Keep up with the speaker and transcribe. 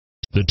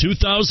The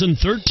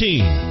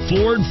 2013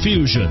 Ford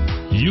Fusion.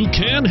 You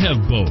can have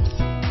both.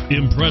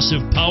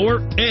 Impressive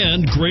power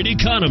and great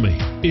economy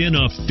in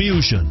a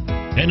Fusion,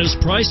 and is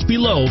priced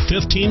below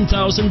 $15,000.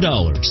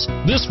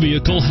 This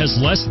vehicle has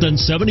less than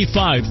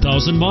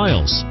 75,000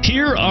 miles.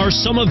 Here are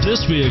some of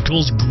this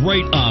vehicle's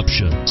great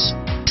options: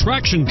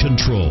 traction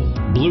control,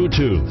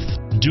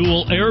 Bluetooth,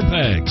 dual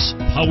airbags,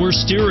 power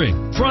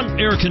steering, front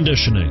air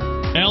conditioning,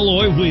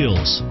 alloy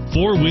wheels,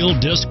 four-wheel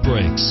disc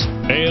brakes,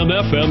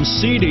 AM/FM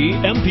CD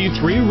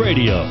MP3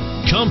 radio,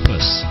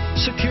 compass,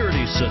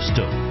 security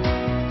system.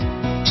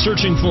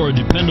 Searching for a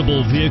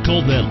dependable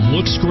vehicle that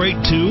looks great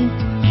too?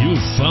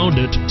 You've found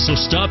it, so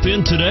stop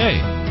in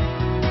today.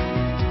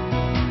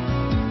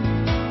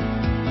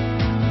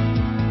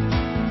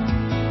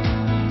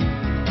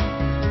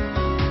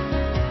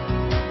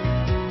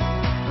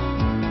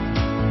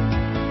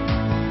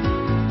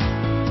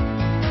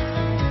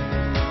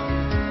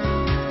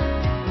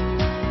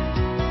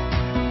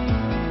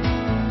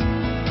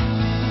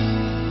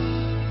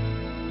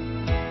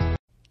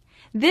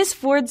 This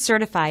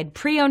Ford-certified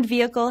pre-owned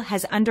vehicle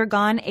has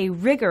undergone a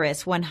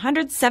rigorous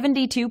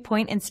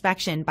 172-point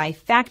inspection by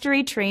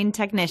factory-trained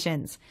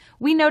technicians.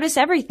 We notice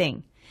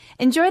everything.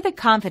 Enjoy the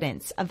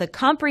confidence of the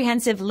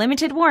comprehensive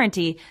limited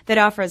warranty that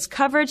offers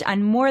coverage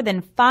on more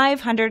than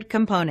 500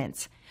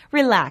 components.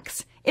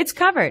 Relax, it's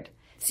covered.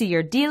 See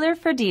your dealer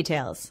for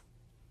details.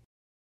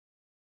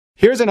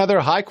 Here's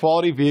another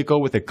high-quality vehicle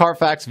with a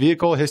CARFAX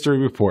Vehicle History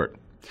Report.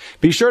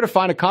 Be sure to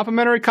find a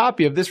complimentary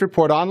copy of this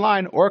report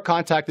online or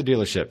contact the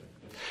dealership.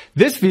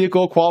 This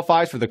vehicle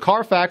qualifies for the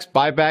CARFAX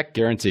buyback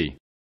guarantee.